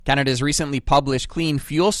Canada's recently published Clean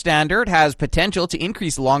Fuel Standard has potential to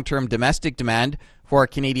increase long-term domestic demand for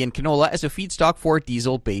Canadian canola as a feedstock for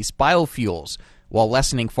diesel-based biofuels, while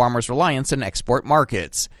lessening farmers' reliance on export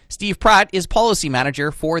markets. Steve Pratt is policy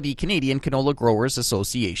manager for the Canadian Canola Growers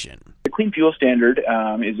Association. The Clean Fuel Standard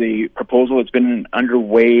is a proposal that's been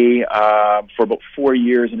underway for about 4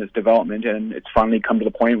 years in its development, and it's finally come to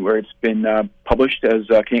the point where it's been published as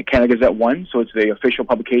Canada Gazette 1, so it's the official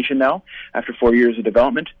publication now after 4 years of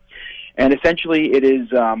development. And essentially it is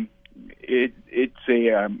it's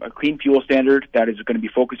a clean fuel standard that is going to be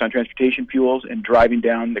focused on transportation fuels and driving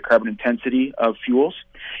down the carbon intensity of fuels.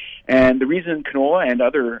 And the reason canola and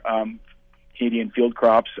other Canadian field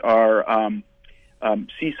crops are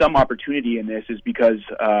see some opportunity in this is because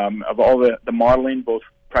of all the modeling, both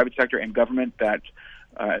private sector and government, that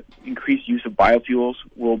increased use of biofuels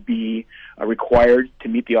will be required to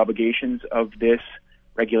meet the obligations of this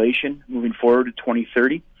regulation moving forward to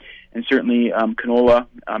 2030. And certainly canola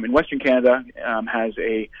in Western Canada has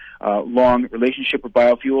a long relationship with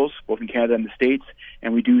biofuels, both in Canada and the States,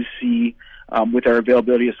 and we do see with our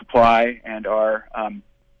availability of supply and our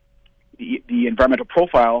the environmental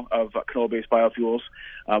profile of canola-based biofuels,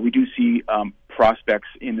 we do see prospects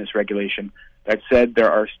in this regulation. That said,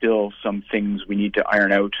 there are still some things we need to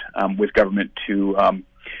iron out with government to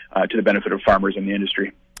the benefit of farmers and the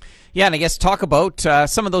industry. Yeah, and I guess talk about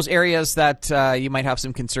some of those areas that you might have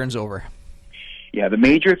some concerns over. Yeah, the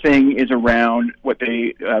major thing is around what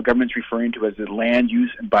the government's referring to as the land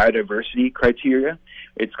use and biodiversity criteria.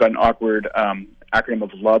 It's got an awkward acronym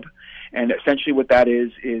of LUB, and essentially what that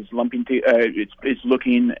is lumping. It's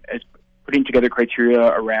looking at putting together criteria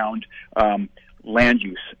around land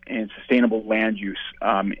use and sustainable land use,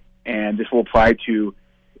 and this will apply to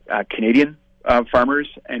Canadian farmers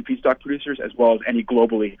and feedstock producers as well as any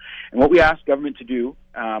globally. And what we asked government to do,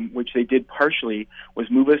 which they did partially,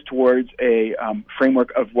 was move us towards a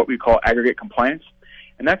framework of what we call aggregate compliance.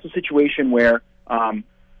 And that's a situation where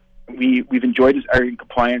we've enjoyed this aggregate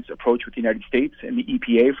compliance approach with the United States and the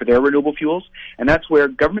EPA for their renewable fuels. And that's where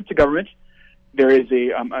government to government, there's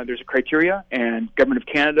a criteria, and Government of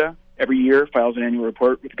Canada every year files an annual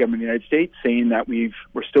report with the Government of the United States saying that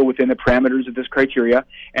we're still within the parameters of this criteria,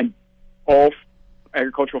 and all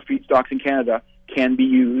agricultural feedstocks in Canada can be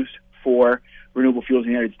used for renewable fuels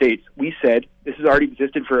in the United States. We said, this has already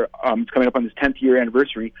existed for, it's coming up on this 10th year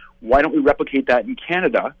anniversary. Why don't we replicate that in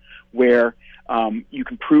Canada, where you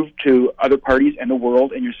can prove to other parties and the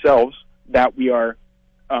world and yourselves that we are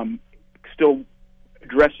still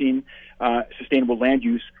addressing sustainable land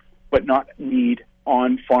use, but not need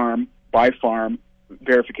on-farm, by-farm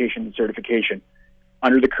verification and certification.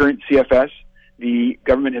 Under the current CFS, the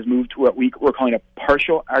government has moved to what we're calling a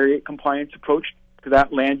partial aggregate compliance approach to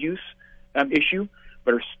that land use issue,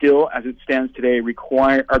 but are still, as it stands today,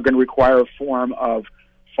 are going to require a form of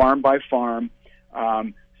farm-by-farm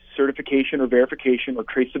certification or verification or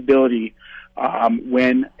traceability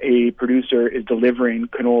when a producer is delivering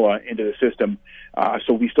canola into the system.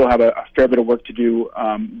 So we still have a fair bit of work to do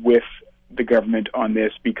with the government on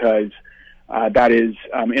this, because that is,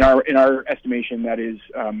 in our estimation, that is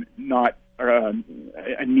not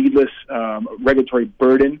a needless regulatory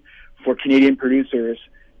burden for Canadian producers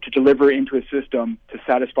to deliver into a system to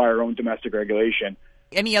satisfy our own domestic regulation.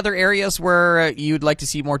 Any other areas where you'd like to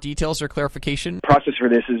see more details or clarification? The process for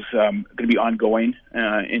this is going to be ongoing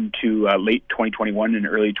into late 2021 and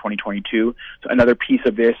early 2022. So another piece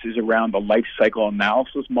of this is around the life cycle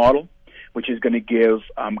analysis model, which is going to give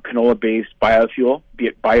canola-based biofuel, be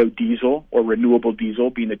it biodiesel or renewable diesel,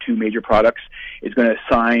 being the two major products, is going to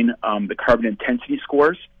assign the carbon intensity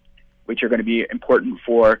scores, which are going to be important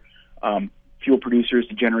for fuel producers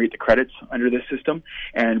to generate the credits under this system.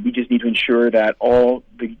 And we just need to ensure that all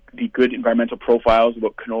the good environmental profiles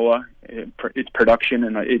about canola, its production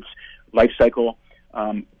and its life cycle,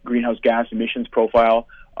 greenhouse gas emissions profile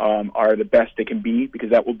are the best they can be,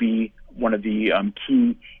 because that will be one of the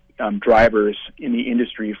key drivers in the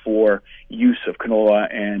industry for use of canola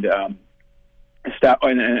and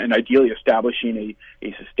ideally establishing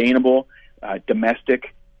a sustainable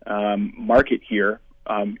domestic market here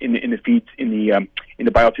in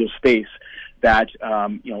the biofuel space that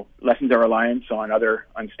lessens our reliance on other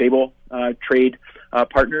unstable trade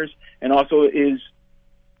partners, and also is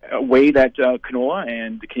a way that canola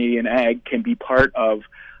and the Canadian ag can be part of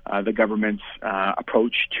the government's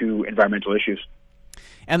approach to environmental issues.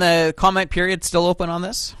 And the comment period still open on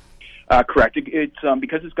this? Correct. It's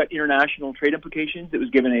because it's got international trade implications. It was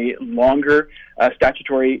given a longer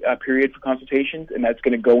statutory period for consultations, and that's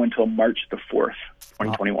going to go until March the 4th,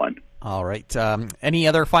 2021. All right. Any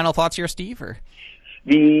other final thoughts here, Steve? Or?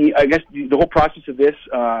 I guess the whole process of this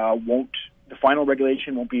the final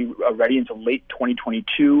regulation won't be ready until late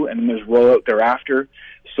 2022, and then there's rollout thereafter.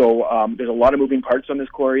 So there's a lot of moving parts on this,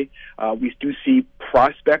 Corey. We do see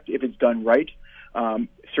prospect if it's done right.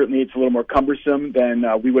 Certainly it's a little more cumbersome than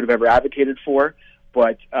we would have ever advocated for,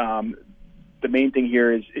 but the main thing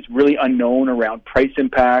here is it's really unknown around price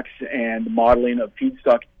impacts and modeling of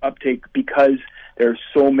feedstock uptake because there are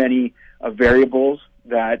so many variables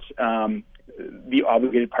that the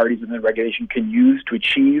obligated parties in the regulation can use to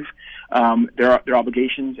achieve their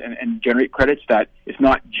obligations and generate credits, that it's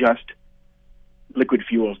not just liquid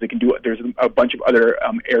fuels. They can do, there's a bunch of other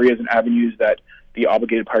areas and avenues that the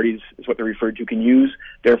obligated parties, is what they're referred to, can use.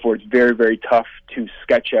 Therefore, it's very, very tough to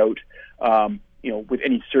sketch out, with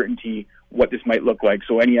any certainty what this might look like.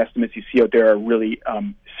 So any estimates you see out there are really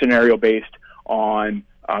scenario-based on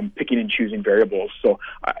picking and choosing variables. So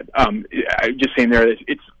I'm just saying there,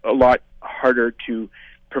 it's a lot harder to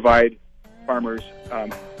provide farmers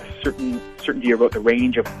certainty about the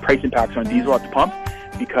range of price impacts on diesel at the pump,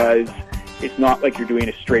 because it's not like you're doing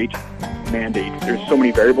a straight mandate. There's so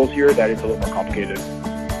many variables here that it's a little more complicated.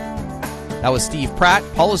 That was Steve Pratt,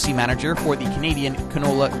 Policy Manager for the Canadian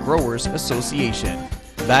Canola Growers Association.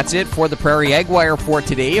 That's it for the Prairie Ag Wire for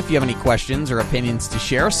today. If you have any questions or opinions to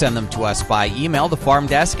share, send them to us by email,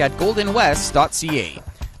 thefarmdesk@goldenwest.ca.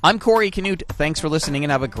 I'm Corey Canute. Thanks for listening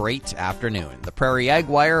and have a great afternoon. The Prairie Ag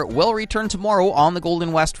Wire will return tomorrow on the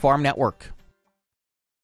Golden West Farm Network.